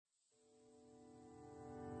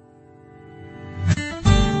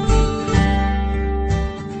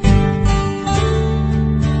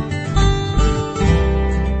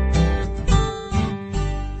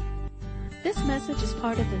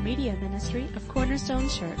media ministry of Cornerstone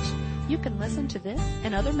Church. You can listen to this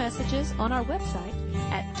and other messages on our website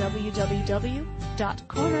at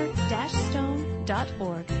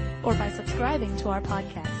www.corner-stone.org or by subscribing to our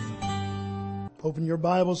podcast. Open your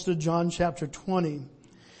Bibles to John chapter 20.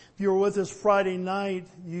 If you were with us Friday night,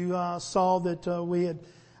 you saw that we had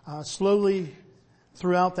slowly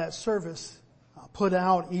throughout that service put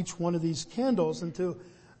out each one of these candles until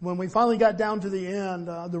when we finally got down to the end,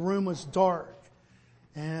 the room was dark.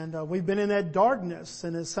 And we've been in that darkness,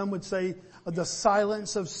 and as some would say, the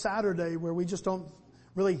silence of Saturday, where we just don't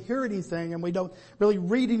really hear anything and we don't really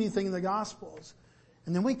read anything in the Gospels.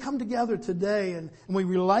 And then we come together today and we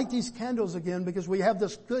relight these candles again because we have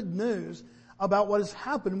this good news about what has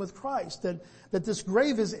happened with Christ, that this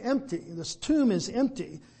grave is empty, this tomb is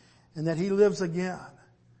empty, and that He lives again.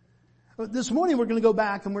 This morning we're going to go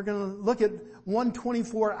back and we're going to look at one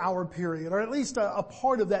 24-hour period, or at least a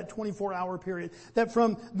part of that 24-hour period, that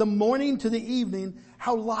from the morning to the evening,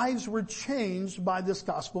 how lives were changed by this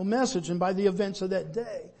gospel message and by the events of that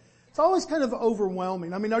day. It's always kind of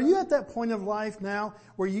overwhelming. I mean, are you at that point of life now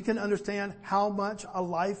where you can understand how much a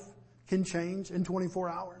life can change in 24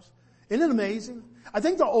 hours? Isn't it amazing? I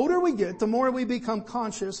think the older we get, the more we become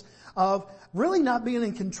conscious of really not being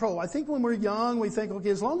in control. I think when we're young, we think, okay,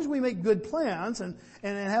 as long as we make good plans and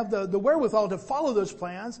have the wherewithal to follow those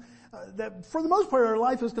plans, that for the most part our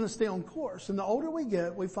life is going to stay on course. And the older we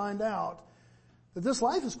get, we find out that this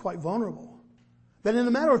life is quite vulnerable. That in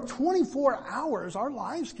a matter of 24 hours, our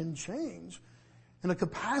lives can change in a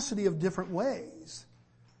capacity of different ways.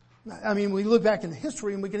 I mean, we look back in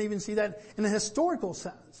history and we can even see that in a historical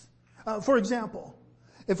sense. For example,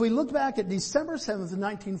 if we look back at December 7th,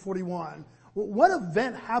 1941, what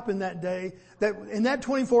event happened that day that in that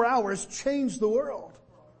 24 hours changed the world?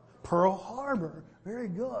 Pearl Harbor. Very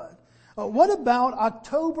good. What about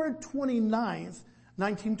October 29th,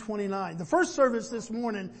 1929? The first service this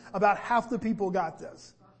morning, about half the people got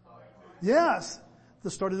this. Yes. The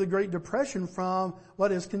start of the Great Depression from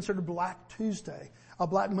what is considered Black Tuesday. A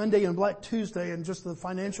Black Monday and Black Tuesday, and just the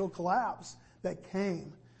financial collapse that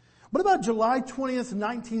came. What about July 20th,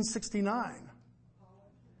 1969?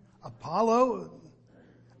 Apollo,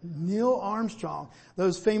 Neil Armstrong.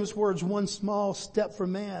 Those famous words, one small step for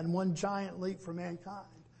man, one giant leap for mankind.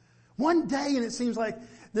 One day, and it seems like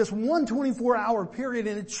this one 24-hour period,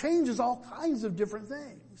 and it changes all kinds of different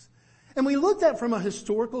things. And we looked at from a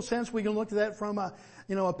historical sense, we can look at that from a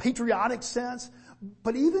patriotic sense,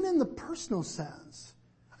 but even in the personal sense.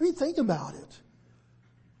 I mean, think about it.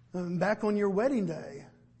 Back on your wedding day,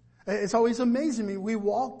 it's always amazing me. We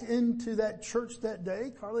walked into that church that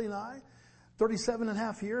day, Carly and I, 37 and a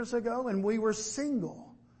half years ago, and we were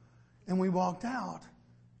single. And we walked out,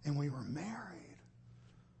 and we were married.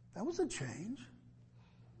 That was a change.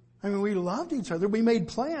 I mean, we loved each other. We made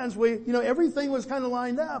plans. Everything was kind of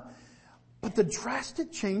lined up. But the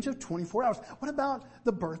drastic change of 24 hours. What about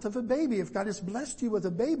the birth of a baby? If God has blessed you with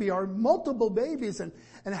a baby or multiple babies, and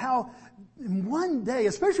how in one day,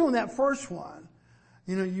 especially on that first one,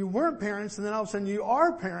 you weren't parents and then all of a sudden you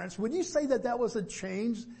are parents. Would you say that was a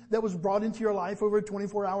change that was brought into your life over a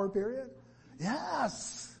 24-hour period?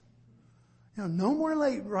 Yes. No more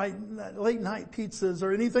late night pizzas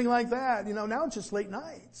or anything like that. Now it's just late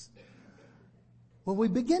nights. Well, we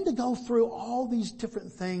begin to go through all these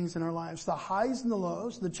different things in our lives, the highs and the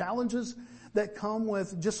lows, the challenges that come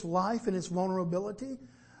with just life and its vulnerability,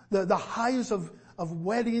 the highs of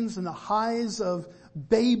weddings and the highs of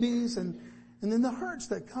babies, and then the hurts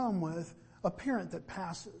that come with a parent that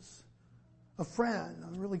passes, a friend, a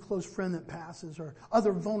really close friend that passes, or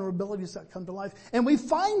other vulnerabilities that come to life. And we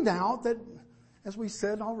find out that, as we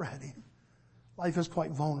said already, life is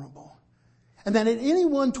quite vulnerable. And that at any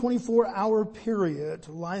one 24-hour period,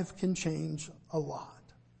 life can change a lot.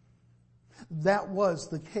 That was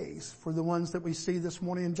the case for the ones that we see this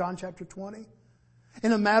morning in John chapter 20.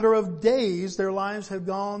 In a matter of days, their lives have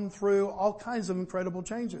gone through all kinds of incredible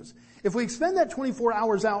changes. If we extend that 24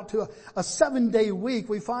 hours out to a 7-day week,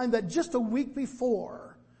 we find that just a week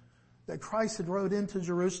before that Christ had rode into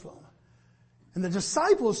Jerusalem. And the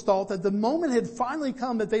disciples thought that the moment had finally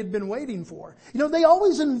come that they'd been waiting for. They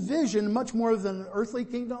always envisioned much more of an earthly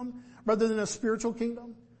kingdom rather than a spiritual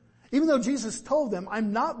kingdom. Even though Jesus told them,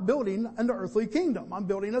 I'm not building an earthly kingdom. I'm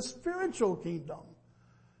building a spiritual kingdom.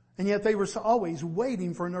 And yet they were always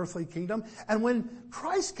waiting for an earthly kingdom. And when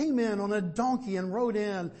Christ came in on a donkey and rode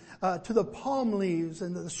in to the palm leaves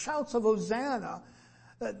and the shouts of Hosanna,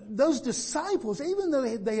 those disciples, even though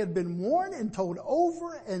they had been warned and told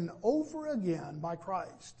over and over again by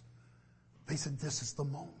Christ, they said, this is the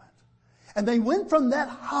moment. And they went from that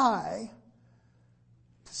high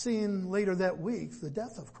seeing later that week the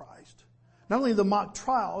death of Christ. Not only the mock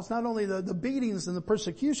trials, not only the beatings and the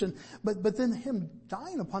persecution, but then him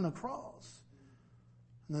dying upon a cross.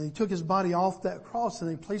 And then he took his body off that cross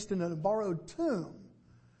and they placed it in a borrowed tomb.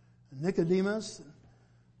 And Nicodemus and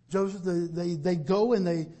Joseph, they go and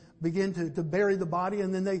they begin to bury the body,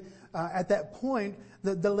 and then they, at that point,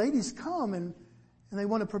 the ladies come and they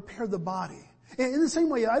want to prepare the body. In the same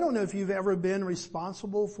way, I don't know if you've ever been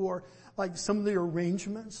responsible for like some of the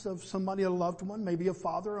arrangements of somebody, a loved one, maybe a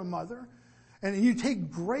father or a mother. And you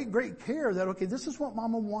take great care that, okay, this is what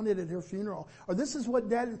Mama wanted at her funeral. Or this is what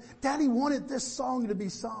Daddy wanted this song to be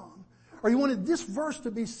sung. Or he wanted this verse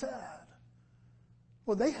to be said.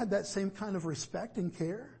 Well, they had that same kind of respect and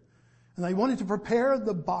care. And they wanted to prepare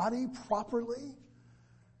the body properly.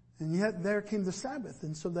 And yet there came the Sabbath.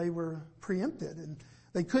 And so they were preempted and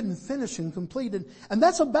they couldn't finish and complete it. And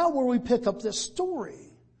that's about where we pick up this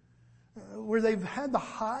story. Where they've had the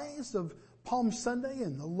highs of Palm Sunday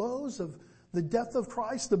and the lows of the death of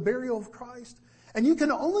Christ, the burial of Christ. And you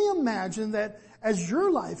can only imagine that as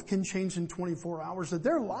your life can change in 24 hours, that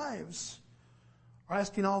their lives are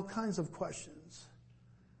asking all kinds of questions.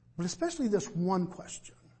 But especially this one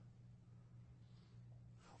question.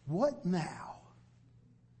 What now?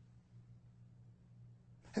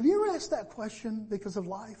 Have you ever asked that question because of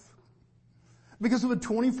life? Because of a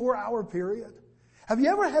 24-hour period? Have you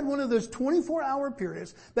ever had one of those 24-hour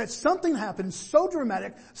periods that something happened so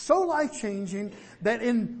dramatic, so life-changing, that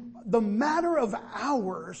in the matter of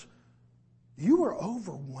hours, you were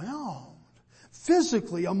overwhelmed?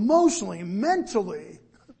 Physically, emotionally, mentally.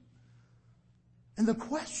 And the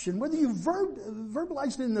question, whether you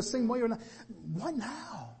verbalized it in the same way or not, what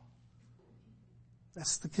now?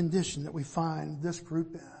 That's the condition that we find this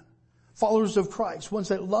group in. Followers of Christ, ones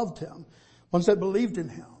that loved Him, ones that believed in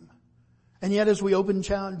Him. And yet as we open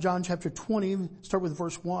John chapter 20, start with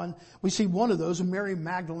verse 1, we see one of those, Mary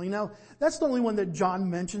Magdalene. Now, that's the only one that John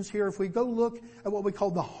mentions here. If we go look at what we call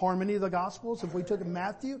the harmony of the Gospels, if we took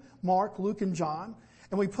Matthew, Mark, Luke, and John,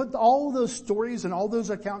 and we put all those stories and all those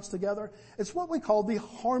accounts together, it's what we call the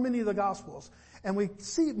harmony of the Gospels. And we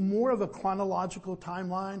see more of a chronological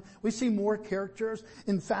timeline. We see more characters.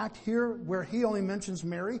 In fact, here, where he only mentions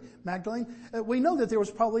Mary Magdalene, we know that there was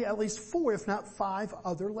probably at least 4, if not 5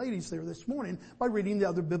 other ladies there this morning by reading the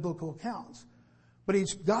other biblical accounts. But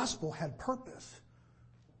each gospel had purpose.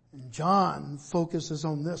 And John focuses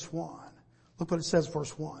on this one. Look what it says,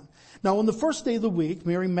 verse 1. Now on the first day of the week,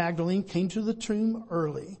 Mary Magdalene came to the tomb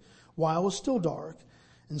early, while it was still dark,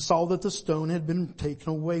 and saw that the stone had been taken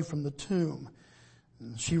away from the tomb.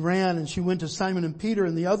 She ran and she went to Simon and Peter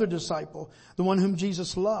and the other disciple, the one whom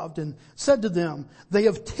Jesus loved, and said to them, "They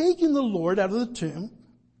have taken the Lord out of the tomb,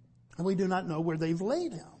 and we do not know where they've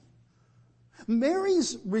laid him."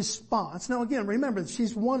 Mary's response, now again, remember,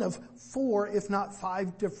 she's one of 4, if not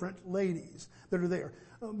 5 different ladies that are there.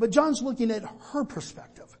 But John's looking at her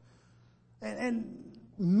perspective. And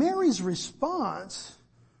Mary's response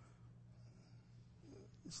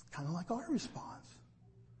is kind of like our response.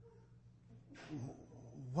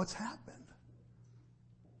 What's happened?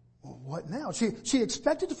 Well, what now? She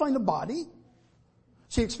expected to find a body.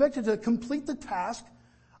 She expected to complete the task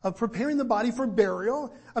of preparing the body for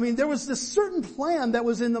burial. I mean, there was this certain plan that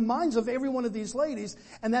was in the minds of every one of these ladies,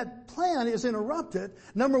 and that plan is interrupted.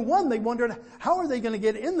 Number one, they wondered, how are they going to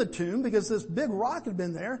get in the tomb? Because this big rock had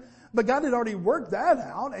been there. But God had already worked that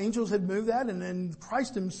out. Angels had moved that, and then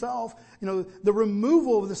Christ Himself, the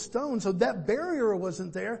removal of the stone, so that barrier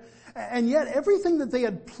wasn't there. And yet everything that they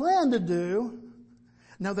had planned to do,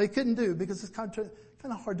 now they couldn't do, because it's kind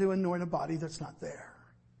of hard to anoint a body that's not there.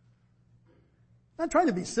 I'm not trying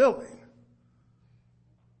to be silly.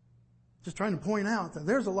 Just trying to point out that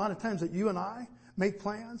there's a lot of times that you and I make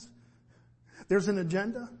plans. There's an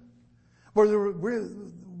agenda.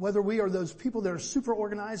 Whether we are those people that are super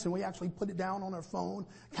organized and we actually put it down on our phone,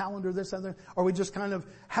 calendar, this, other, or we just kind of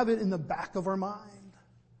have it in the back of our mind.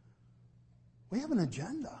 We have an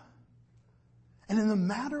agenda. And in the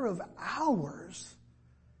matter of hours,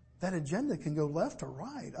 that agenda can go left or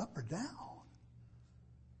right, up or down.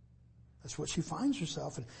 That's what she finds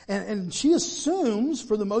herself in. And she assumes,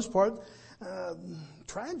 for the most part,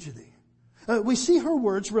 tragedy. We see her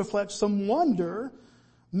words reflect some wonder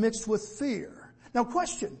mixed with fear. Now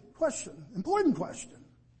question, important question.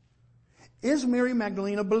 Is Mary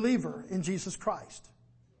Magdalene a believer in Jesus Christ?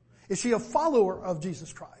 Is she a follower of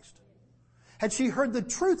Jesus Christ? Had she heard the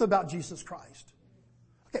truth about Jesus Christ?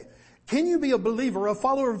 Okay. Can you be a believer, a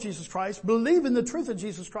follower of Jesus Christ, believe in the truth of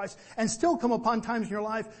Jesus Christ, and still come upon times in your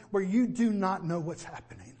life where you do not know what's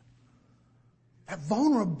happening? That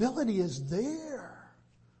vulnerability is there.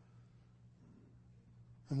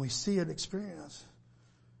 And we see it experienced.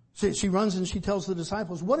 She runs and she tells the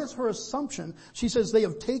disciples, what is her assumption? She says, they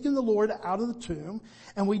have taken the Lord out of the tomb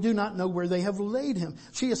and we do not know where they have laid him.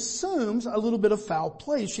 She assumes a little bit of foul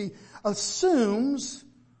play. She assumes,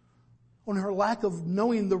 on her lack of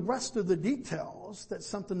knowing the rest of the details, that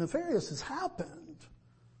something nefarious has happened.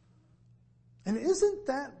 And isn't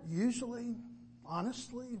that usually,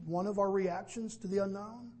 honestly, one of our reactions to the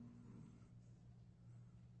unknown?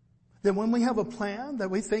 That when we have a plan that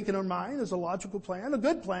we think in our mind is a logical plan, a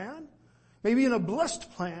good plan, maybe even a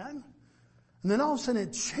blessed plan, and then all of a sudden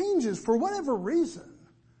it changes for whatever reason,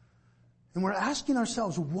 and we're asking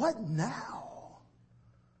ourselves, what now?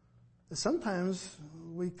 And sometimes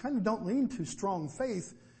we kind of don't lean to strong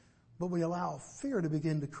faith, but we allow fear to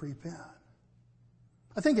begin to creep in.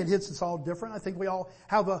 I think it hits us all different. I think we all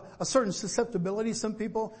have a certain susceptibility. Some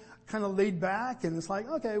people kind of laid back and it's like,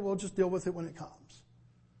 okay, we'll just deal with it when it comes.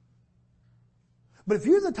 But if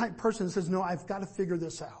you're the type of person that says, no, I've got to figure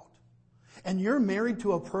this out, and you're married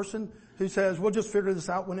to a person who says, we'll just figure this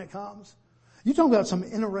out when it comes, you talk about some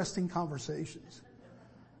interesting conversations.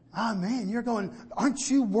 Ah, man, you're going, aren't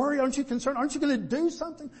you worried? Aren't you concerned? Aren't you going to do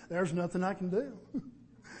something? There's nothing I can do.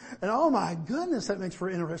 And oh my goodness, that makes for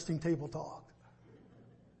interesting table talk.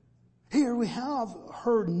 Here we have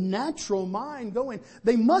her natural mind going,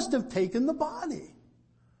 they must have taken the body.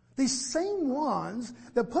 These same ones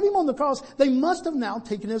that put him on the cross, they must have now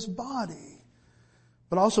taken his body.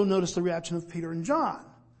 But also notice the reaction of Peter and John,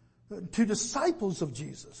 two disciples of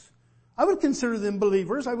Jesus. I would consider them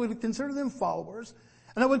believers. I would consider them followers.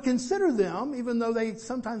 And I would consider them, even though they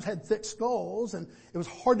sometimes had thick skulls and it was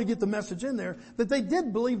hard to get the message in there, that they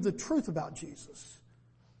did believe the truth about Jesus.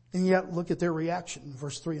 And yet look at their reaction,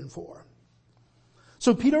 verse 3 and 4.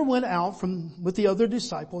 So Peter went out with the other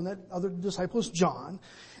disciple, and that other disciple is John,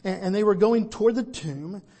 and they were going toward the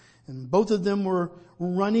tomb, and both of them were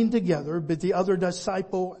running together, but the other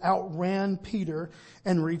disciple outran Peter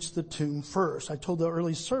and reached the tomb first. I told the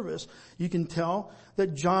early service, you can tell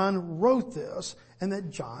that John wrote this and that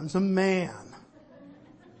John's a man.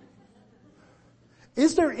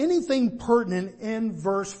 Is there anything pertinent in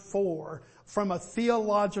verse 4 from a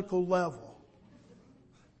theological level?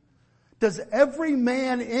 Does every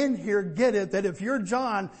man in here get it that if you're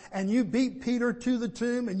John and you beat Peter to the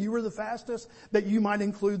tomb and you were the fastest, that you might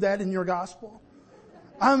include that in your gospel?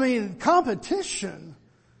 I mean, competition.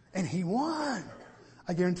 And he won.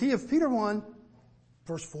 I guarantee if Peter won,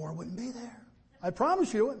 verse 4 wouldn't be there. I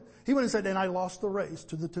promise you. He would have said, and I lost the race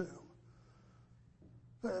to the tomb.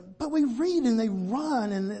 But we read and they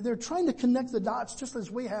run and they're trying to connect the dots just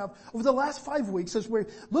as we have over the last 5 weeks as we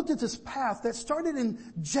looked at this path that started in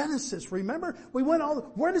Genesis. Remember? We went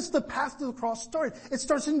where does the path to the cross start? It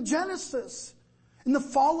starts in Genesis. In the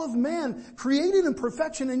fall of man, created in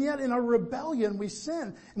perfection, and yet in our rebellion we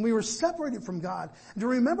sin and we were separated from God. And do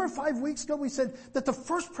you remember 5 weeks ago we said that the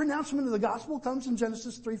first pronouncement of the gospel comes in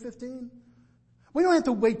Genesis 3:15? We don't have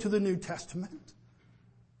to wait to the New Testament.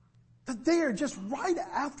 But there, just right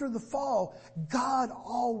after the fall, God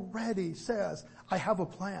already says, I have a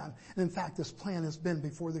plan. And in fact, this plan has been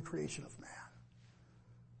before the creation of man.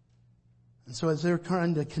 And so as they're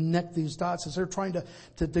trying to connect these dots, as they're trying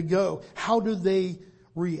to go, how do they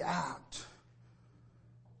react?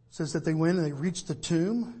 It says that they went and they reached the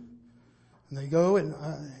tomb. And they go and,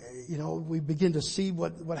 we begin to see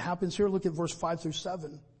what happens here. Look at verse 5 through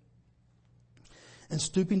 7. And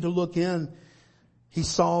stooping to look in, he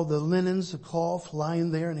saw the linens, the cloth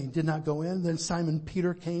lying there, and he did not go in. Then Simon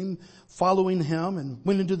Peter came following him and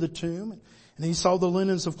went into the tomb. And he saw the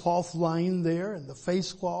linens of cloth lying there, and the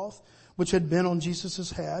face cloth, which had been on Jesus'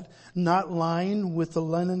 head, not lying with the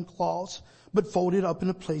linen cloths, but folded up in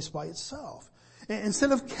a place by itself. And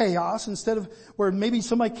instead of chaos, instead of where maybe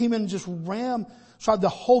somebody came in and just ramshod the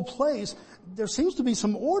whole place, there seems to be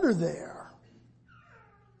some order there.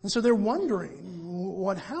 And so they're wondering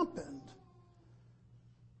what happened.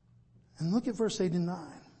 And look at verse 8 and 9.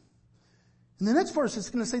 In the next verse,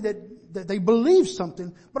 it's going to say that they believed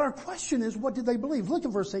something. But our question is, what did they believe? Look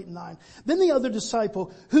at verse 8 and 9. Then the other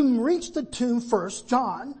disciple, whom reached the tomb first,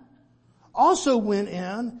 John, also went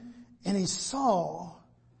in, and he saw,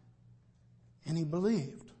 and he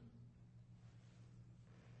believed.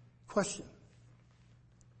 Question.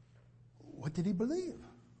 What did he believe?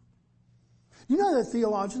 You know that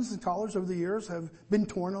theologians and scholars over the years have been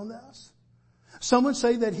torn on this? Some would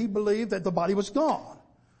say that he believed that the body was gone.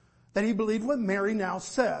 That he believed what Mary now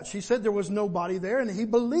said. She said there was no body there, and he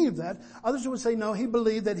believed that. Others would say, no, he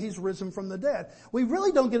believed that he's risen from the dead. We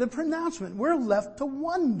really don't get a pronouncement. We're left to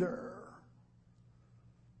wonder.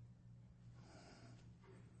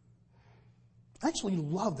 I actually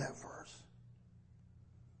love that verse.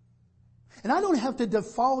 And I don't have to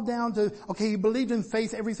fall down to, okay, he believed in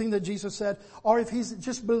faith, everything that Jesus said, or if he's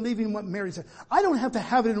just believing what Mary said. I don't have to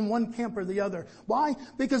have it in one camp or the other. Why?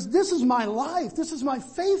 Because this is my life. This is my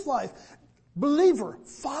faith life. Believer,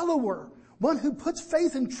 follower, one who puts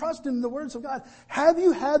faith and trust in the words of God. Have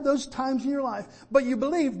you had those times in your life, but you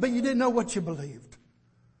believed, but you didn't know what you believed?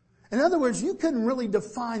 In other words, you couldn't really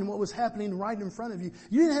define what was happening right in front of you.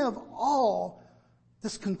 You didn't have all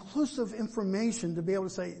this conclusive information to be able to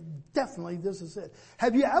say, definitely this is it.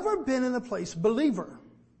 Have you ever been in a place, believer,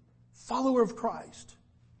 follower of Christ,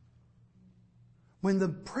 when the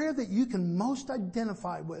prayer that you can most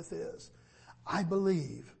identify with is, I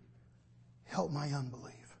believe, help my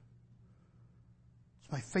unbelief?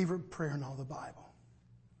 It's my favorite prayer in all the Bible.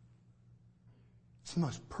 It's the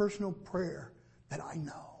most personal prayer that I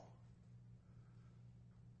know.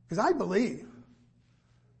 Because I believe.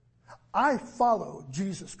 I follow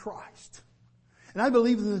Jesus Christ. And I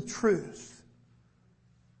believe in the truth.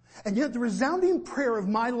 And yet the resounding prayer of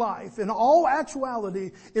my life in all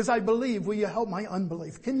actuality is, I believe, will you help my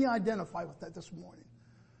unbelief? Can you identify with that this morning?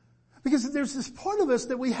 Because there's this part of us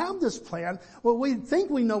that we have this plan. Well, we think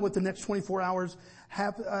we know what the next 24 hours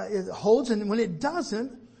it holds, and when it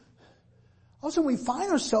doesn't, all of a sudden we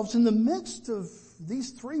find ourselves in the midst of these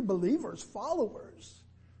three believers, followers.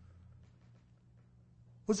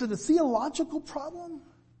 Was it a theological problem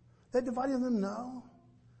that divided them? No.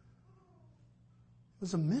 It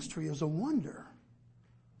was a mystery. It was a wonder.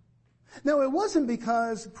 No, it wasn't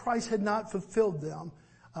because Christ had not fulfilled them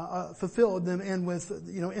in with,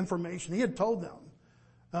 information. He had told them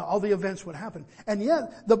all the events would happen. And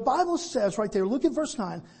yet, the Bible says right there, look at verse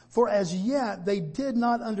 9, for as yet they did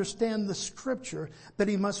not understand the scripture that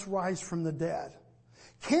he must rise from the dead.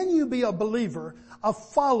 Can you be a believer, a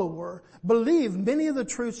follower, believe many of the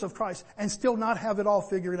truths of Christ, and still not have it all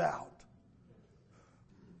figured out?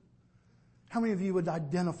 How many of you would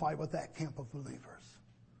identify with that camp of believers?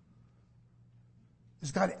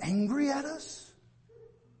 Is God angry at us?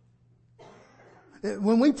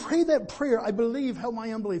 When we pray that prayer, I believe, help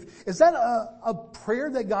my unbelief, is that a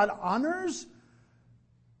prayer that God honors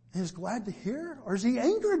and is glad to hear? Or is he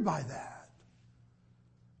angered by that?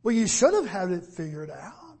 Well, you should have had it figured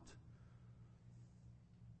out.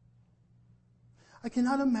 I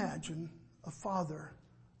cannot imagine a father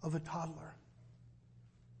of a toddler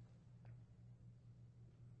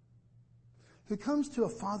who comes to a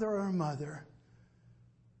father or a mother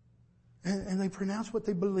and they pronounce what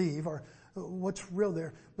they believe or what's real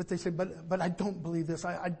there, but they say, but I don't believe this.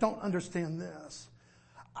 I don't understand this.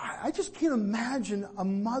 I just can't imagine a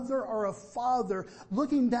mother or a father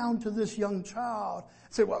looking down to this young child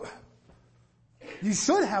and say, well, you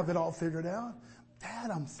should have it all figured out. Dad,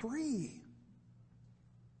 I'm 3.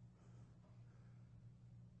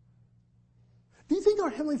 Do you think our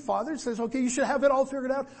Heavenly Father says, okay, you should have it all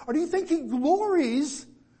figured out? Or do you think he glories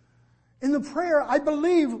in the prayer, I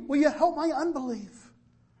believe, will you help my unbelief?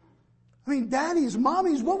 I mean, daddies,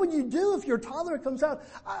 mommies, what would you do if your toddler comes out?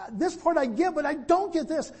 This part I get, but I don't get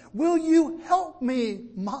this. Will you help me,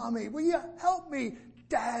 mommy? Will you help me,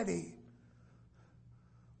 daddy?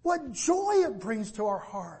 What joy it brings to our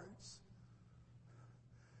hearts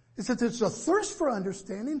is that there's a thirst for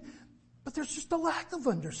understanding, but there's just a lack of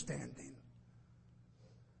understanding.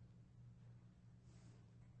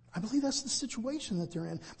 I believe that's the situation that they're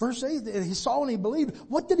in. Verse 8, he saw and he believed.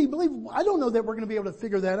 What did he believe? I don't know that we're going to be able to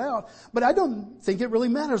figure that out, but I don't think it really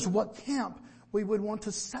matters what camp we would want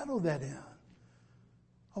to settle that in.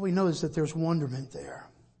 All we know is that there's wonderment there.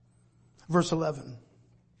 Verse 11.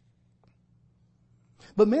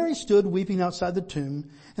 But Mary stood weeping outside the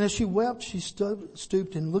tomb, and as she wept, she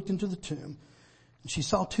stooped and looked into the tomb, and she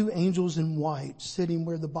saw 2 angels in white sitting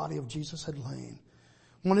where the body of Jesus had lain,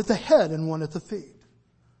 one at the head and one at the feet.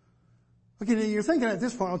 Okay, you're thinking at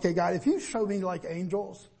this point, okay, God, if you show me like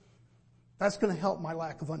angels, that's going to help my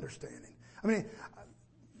lack of understanding. I mean,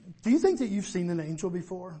 do you think that you've seen an angel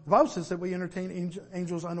before? The Bible says that we entertain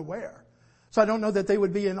angels unaware. So I don't know that they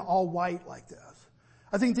would be in all white like this.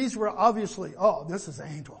 I think these were obviously, oh, this is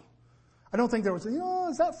an angel. I don't think there was,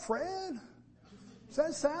 is that Fred? Is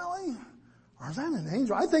that Sally? Or is that an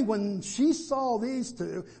angel? I think when she saw these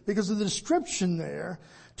 2, because of the description there,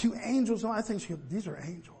 2 angels, I think these are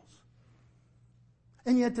angels.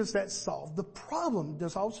 And yet does that solve the problem?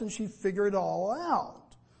 Does all of a sudden she figure it all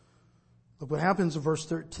out? Look what happens in verse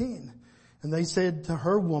 13. And they said to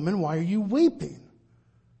her, woman, why are you weeping?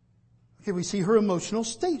 Okay, we see her emotional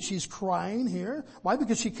state. She's crying here. Why?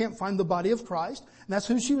 Because she can't find the body of Christ. And that's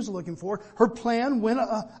who she was looking for. Her plan went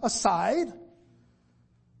aside.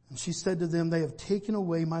 And she said to them, they have taken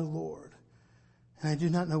away my Lord, and I do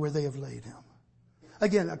not know where they have laid him.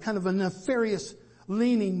 Again, a kind of a nefarious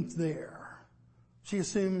leaning there. She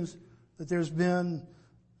assumes that there's been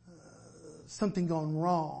something gone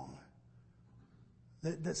wrong,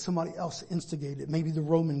 that somebody else instigated, maybe the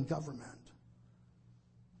Roman government.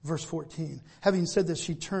 Verse 14. Having said this,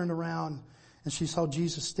 she turned around and she saw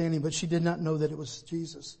Jesus standing, but she did not know that it was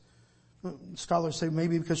Jesus. Scholars say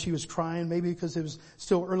maybe because she was crying, maybe because it was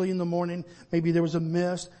still early in the morning, maybe there was a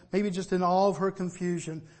mist, maybe just in all of her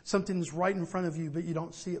confusion, something's right in front of you, but you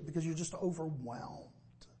don't see it because you're just overwhelmed.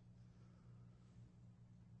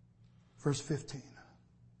 Verse 15.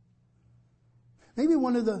 Maybe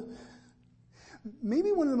one of the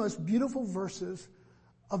most beautiful verses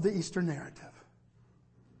of the Easter narrative.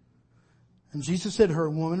 And Jesus said to her,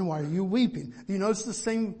 "Woman, why are you weeping?" Do you notice the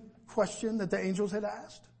same question that the angels had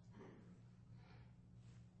asked?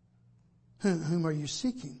 Whom are you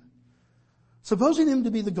seeking? Supposing him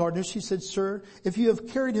to be the gardener, she said, "Sir, if you have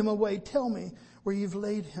carried him away, tell me where you've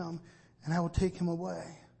laid him, and I will take him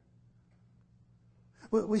away."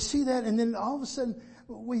 We see that, and then all of a sudden,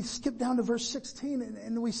 we skip down to verse 16,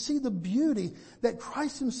 and we see the beauty that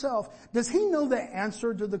Christ himself, does he know the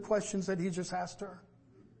answer to the questions that he just asked her?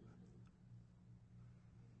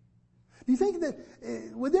 Do you think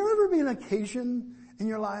that, would there ever be an occasion in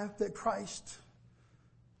your life that Christ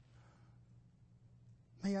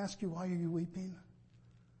may ask you, "Why are you weeping?"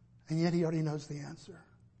 And yet he already knows the answer.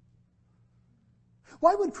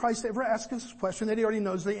 Why would Christ ever ask us a question that he already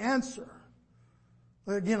knows the answer?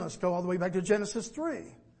 Again, let's go all the way back to Genesis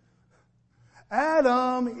 3.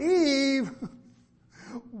 Adam, Eve,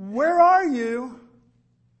 where are you?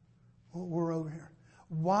 Well, we're over here.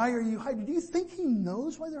 Why are you hiding? Do you think he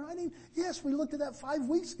knows why they're hiding? Yes, we looked at that 5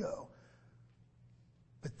 weeks ago.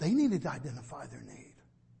 But they needed to identify their need.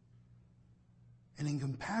 And in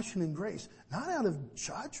compassion and grace, not out of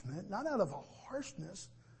judgment, not out of a harshness,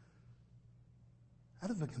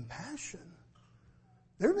 out of a compassion.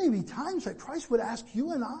 There may be times that Christ would ask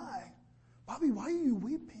you and I, "Bobby, why are you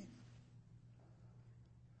weeping?"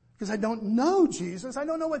 Because I don't know Jesus. I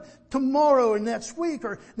don't know what tomorrow or next week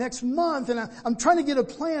or next month, and I'm trying to get a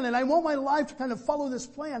plan, and I want my life to kind of follow this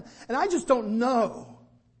plan, and I just don't know.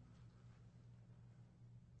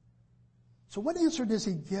 So what answer does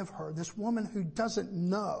he give her, this woman who doesn't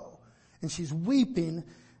know, and she's weeping?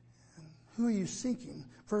 Who are you seeking?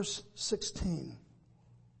 Verse 16.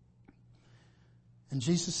 And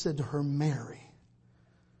Jesus said to her, "Mary."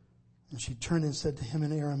 And she turned and said to him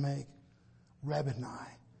in Aramaic,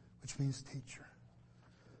 "Rabboni," which means teacher.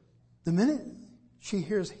 The minute she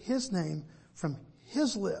hears his name from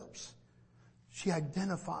his lips, she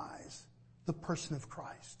identifies the person of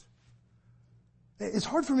Christ. It's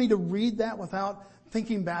hard for me to read that without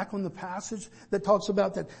thinking back on the passage that talks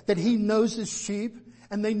about that he knows his sheep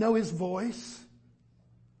and they know his voice.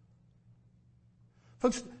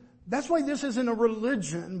 Folks, that's why this isn't a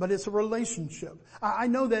religion, but it's a relationship. I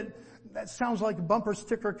know that sounds like a bumper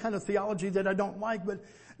sticker kind of theology that I don't like, but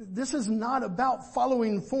this is not about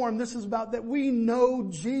following form. This is about that we know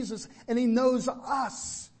Jesus and he knows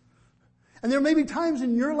us. And there may be times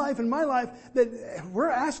in your life and my life that we're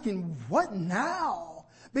asking, "What now?"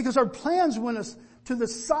 Because our plans went us to the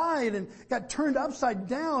side and got turned upside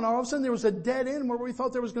down. All of a sudden there was a dead end where we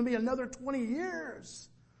thought there was going to be another 20 years.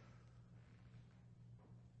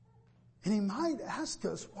 And he might ask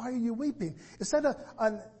us, "Why are you weeping?" Is that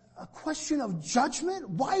a question of judgment?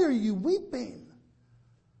 Why are you weeping?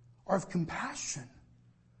 Or of compassion?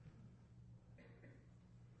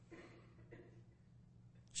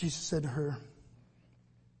 Jesus said to her,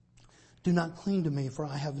 "Do not cling to me, for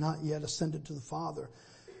I have not yet ascended to the Father.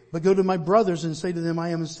 But go to my brothers and say to them, I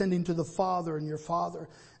am ascending to the Father and your Father,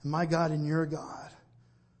 and my God and your God."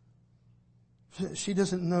 She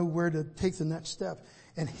doesn't know where to take the next step.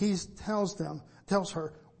 And he tells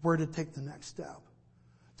her where to take the next step.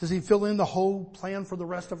 Does he fill in the whole plan for the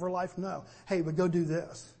rest of her life? No. Hey, but go do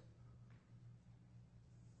this.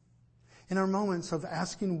 In our moments of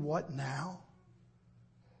asking what now,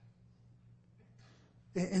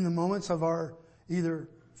 in the moments of our either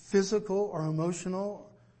physical or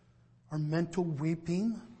emotional or mental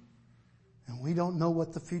weeping, and we don't know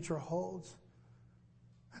what the future holds,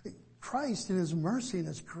 Christ in his mercy and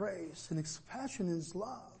his grace and his compassion and his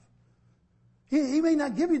love, he may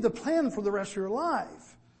not give you the plan for the rest of your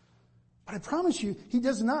life, but I promise you, he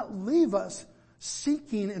does not leave us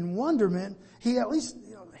seeking in wonderment. He at least,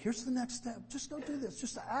 here's the next step. Just go do this.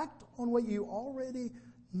 Just act on what you already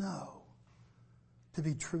know to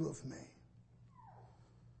be true of me.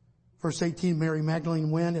 Verse 18, Mary Magdalene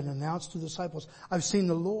went and announced to the disciples, "I've seen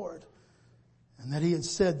the Lord," and that he had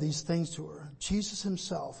said these things to her. Jesus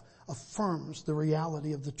himself affirms the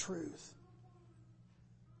reality of the truth.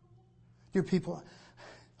 Dear people,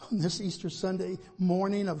 on this Easter Sunday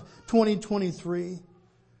morning of 2023,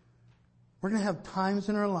 we're going to have times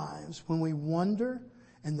in our lives when we wonder,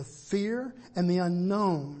 and the fear and the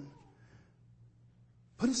unknown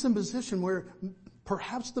put us in a position where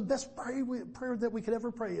perhaps the best prayer that we could ever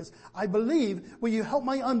pray is, I believe, will you help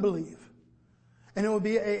my unbelief? And it will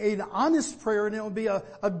be an honest prayer, and it will be a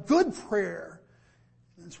good prayer.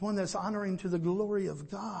 It's one that's honoring to the glory of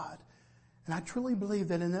God. And I truly believe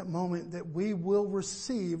that in that moment that we will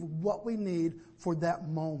receive what we need for that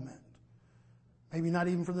moment. Maybe not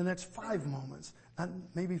even for the next 5 moments, not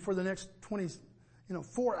maybe for the next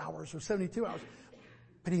 4 hours or 72 hours.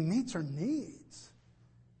 But He meets our needs.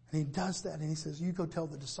 And He does that, and He says, you go tell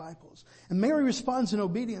the disciples. And Mary responds in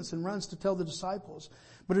obedience and runs to tell the disciples.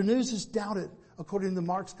 But her news is doubted according to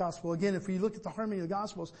Mark's gospel. Again, if you look at the harmony of the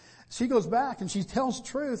gospels, she goes back and she tells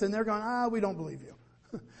truth, and they're going, we don't believe you.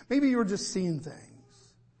 Maybe you were just seeing things.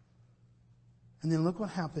 And then look what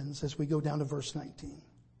happens as we go down to verse 19.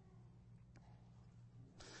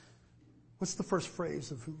 What's the first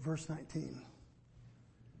phrase of verse 19?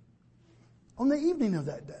 On the evening of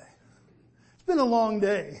that day. It's been a long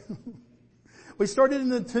day. We started in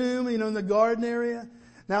the tomb, in the garden area.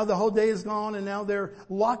 Now the whole day is gone, and now they're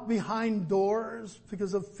locked behind doors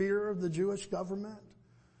because of fear of the Jewish government.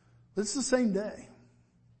 But it's the same day.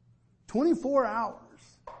 24 hours.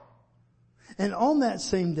 And on that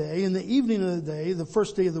same day, in the evening of the day, the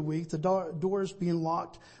first day of the week, the doors being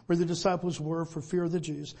locked where the disciples were for fear of the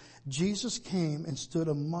Jews, Jesus came and stood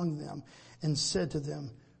among them and said to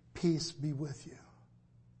them, peace be with you.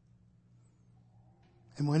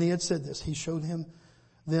 And when He had said this, He showed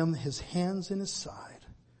them His hands and His side.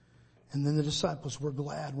 And then the disciples were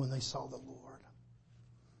glad when they saw the Lord.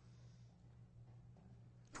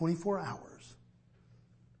 24 hours.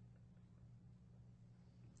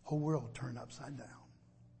 Whole world turned upside down.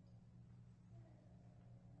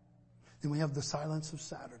 Then we have the silence of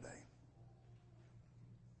Saturday.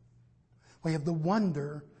 We have the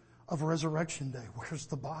wonder of Resurrection Day. Where's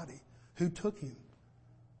the body? Who took Him?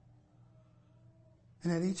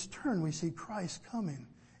 And at each turn we see Christ coming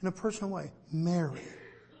in a personal way. Mary.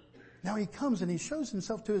 Now He comes and He shows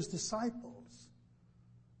Himself to His disciples.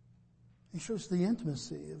 He shows the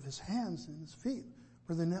intimacy of His hands and His feet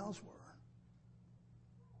where the nails were.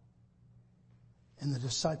 And the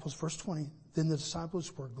disciples, verse 20, then the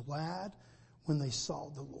disciples were glad when they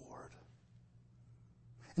saw the Lord.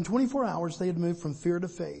 In 24 hours they had moved from fear to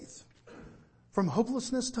faith, from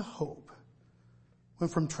hopelessness to hope,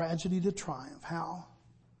 went from tragedy to triumph. How?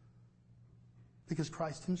 Because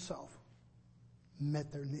Christ Himself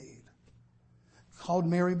met their need, called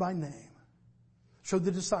Mary by name, showed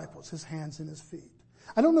the disciples His hands and His feet.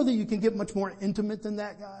 I don't know that you can get much more intimate than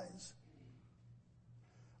that, guys.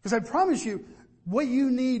 Because I promise you, what you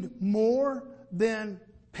need more than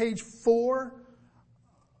page 4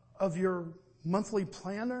 of your monthly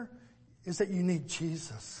planner is that you need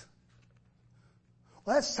Jesus.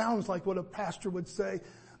 Well, that sounds like what a pastor would say,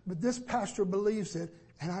 but this pastor believes it,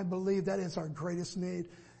 and I believe that is our greatest need.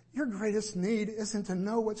 Your greatest need isn't to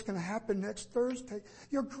know what's going to happen next Thursday.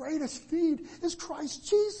 Your greatest need is Christ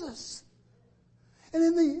Jesus. And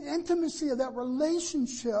in the intimacy of that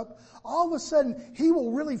relationship, all of a sudden, He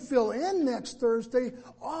will really fill in next Thursday,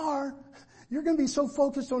 or you're going to be so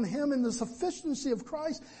focused on Him and the sufficiency of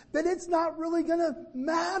Christ that it's not really going to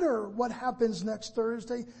matter what happens next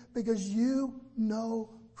Thursday because you know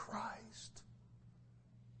Christ.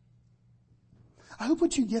 I hope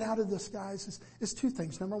what you get out of this, guys, is 2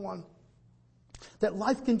 things. Number 1, that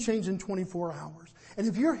life can change in 24 hours. And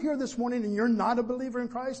if you're here this morning and you're not a believer in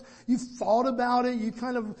Christ, you've thought about it, you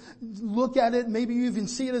kind of look at it, maybe you even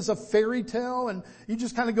see it as a fairy tale, and you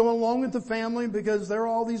just kind of go along with the family because they're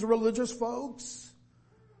all these religious folks.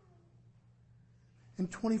 In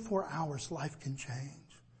 24 hours, life can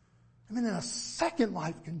change. I mean, in a second,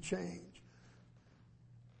 life can change.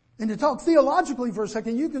 And to talk theologically for a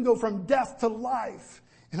second, you can go from death to life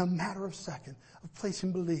in a matter of seconds of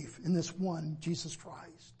placing belief in this one, Jesus Christ.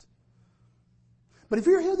 But if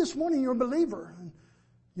you're here this morning, you're a believer. And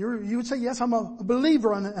you would say, yes, I'm a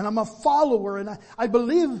believer and I'm a follower and I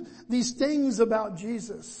believe these things about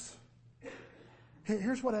Jesus.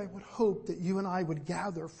 Here's what I would hope that you and I would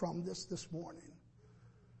gather from this morning.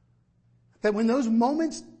 That when those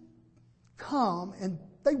moments come, and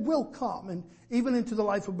they will come, and even into the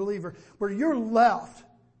life of a believer, where you're left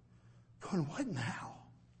going, what now?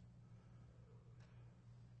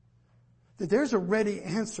 That there's a ready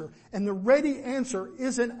answer. And the ready answer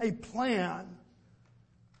isn't a plan.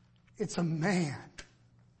 It's a man.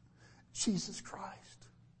 Jesus Christ.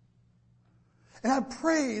 And I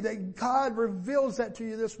pray that God reveals that to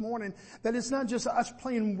you this morning, that it's not just us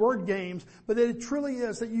playing word games, but that it truly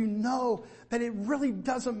is, that you know that it really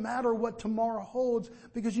doesn't matter what tomorrow holds,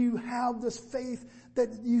 because you have this faith that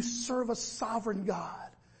you serve a sovereign God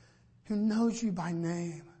who knows you by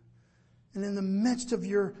name. And in the midst of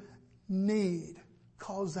your need,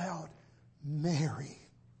 calls out, Mary,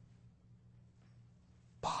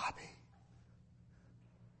 Bobby.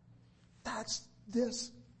 That's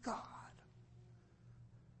this God.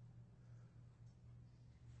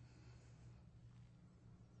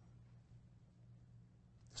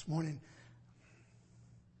 This morning,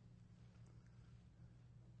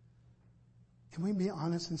 can we be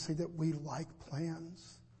honest and say that we like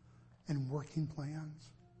plans and working plans?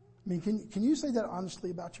 I mean, can you say that honestly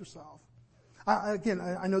about yourself?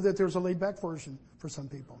 I know that there's a laid-back version for some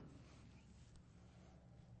people.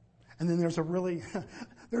 And then there's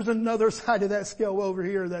there's another side of that scale over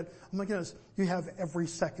here that, oh my goodness, you have every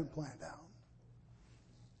second planned out.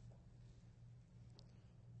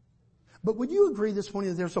 But would you agree this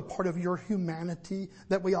morning that there's a part of your humanity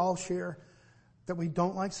that we all share, that we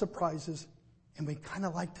don't like surprises, and we kind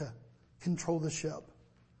of like to control the ship?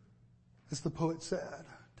 As the poet said,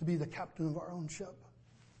 to be the captain of our own ship.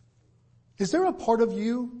 Is there a part of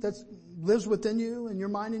you that lives within you, in your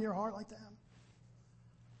mind and your heart like that?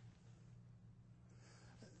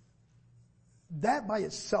 That by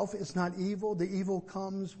itself is not evil. The evil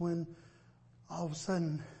comes when all of a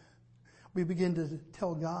sudden we begin to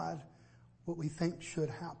tell God what we think should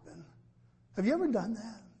happen. Have you ever done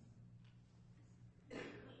that?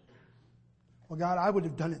 Well, God, I would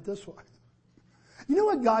have done it this way. You know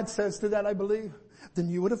what God says to that, I believe? Then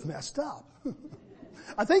you would have messed up.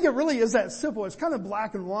 I think it really is that simple. It's kind of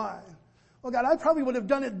black and white. Well, God, I probably would have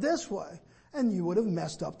done it this way, and you would have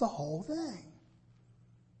messed up the whole thing.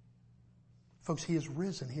 Folks, He is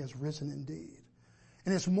risen. He has risen indeed.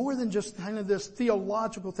 And it's more than just kind of this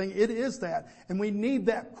theological thing. It is that. And we need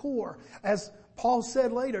that core. As Paul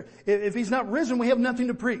said later, if He's not risen, we have nothing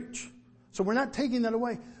to preach. So we're not taking that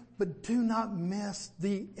away. But do not miss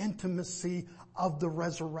the intimacy of the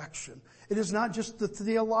resurrection. It is not just the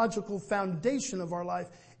theological foundation of our life.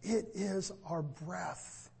 It is our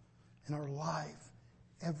breath in our life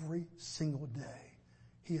every single day.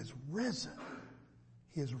 He is risen.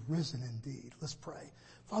 He is risen indeed. Let's pray.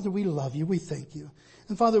 Father, we love you. We thank you.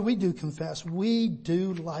 And Father, we do confess, we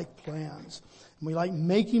do like plans. And we like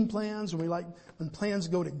making plans, and we like when plans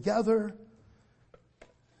go together.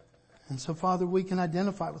 And so, Father, we can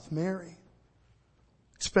identify with Mary,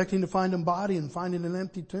 expecting to find a body and finding an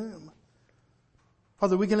empty tomb.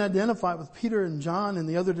 Father, we can identify with Peter and John and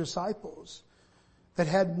the other disciples that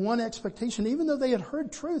had one expectation, even though they had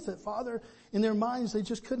heard truth, that, Father, in their minds, they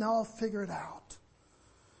just couldn't all figure it out.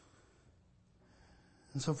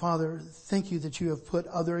 And so, Father, thank you that you have put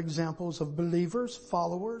other examples of believers,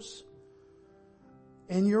 followers,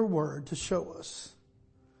 in your word to show us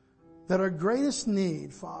that our greatest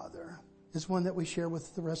need, Father, is one that we share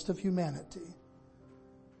with the rest of humanity.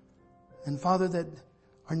 And Father, that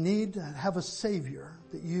our need to have a Savior,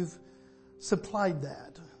 that you've supplied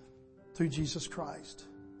that through Jesus Christ.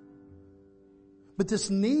 But this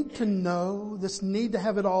need to know, this need to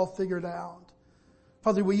have it all figured out,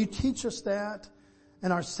 Father, will you teach us that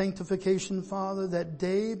in our sanctification, Father, that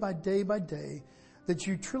day by day by day, that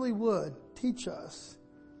you truly would teach us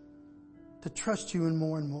to trust you in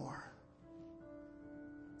more and more.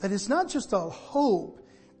 That it's not just a hope,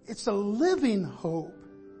 it's a living hope.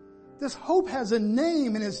 This hope has a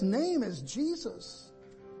name, and His name is Jesus.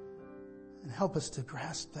 And help us to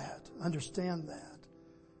grasp that, understand that,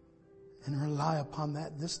 and rely upon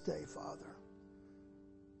that this day, Father.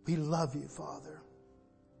 We love you, Father.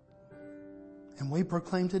 And we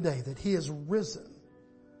proclaim today that He is risen.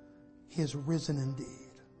 He is risen indeed.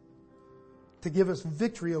 To give us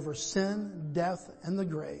victory over sin, death, and the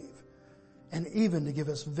grave. And even to give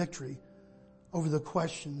us victory over the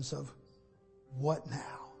questions of what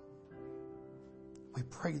now? We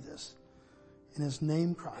pray this in His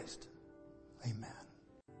name, Christ. Amen.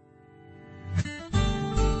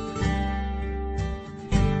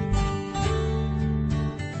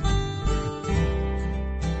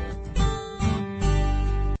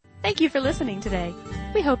 Thank you for listening today.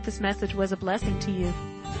 We hope this message was a blessing to you.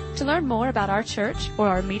 To learn more about our church or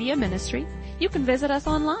our media ministry, you can visit us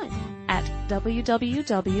online at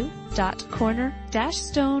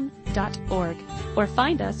www.corner-stone.org or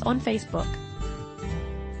find us on Facebook.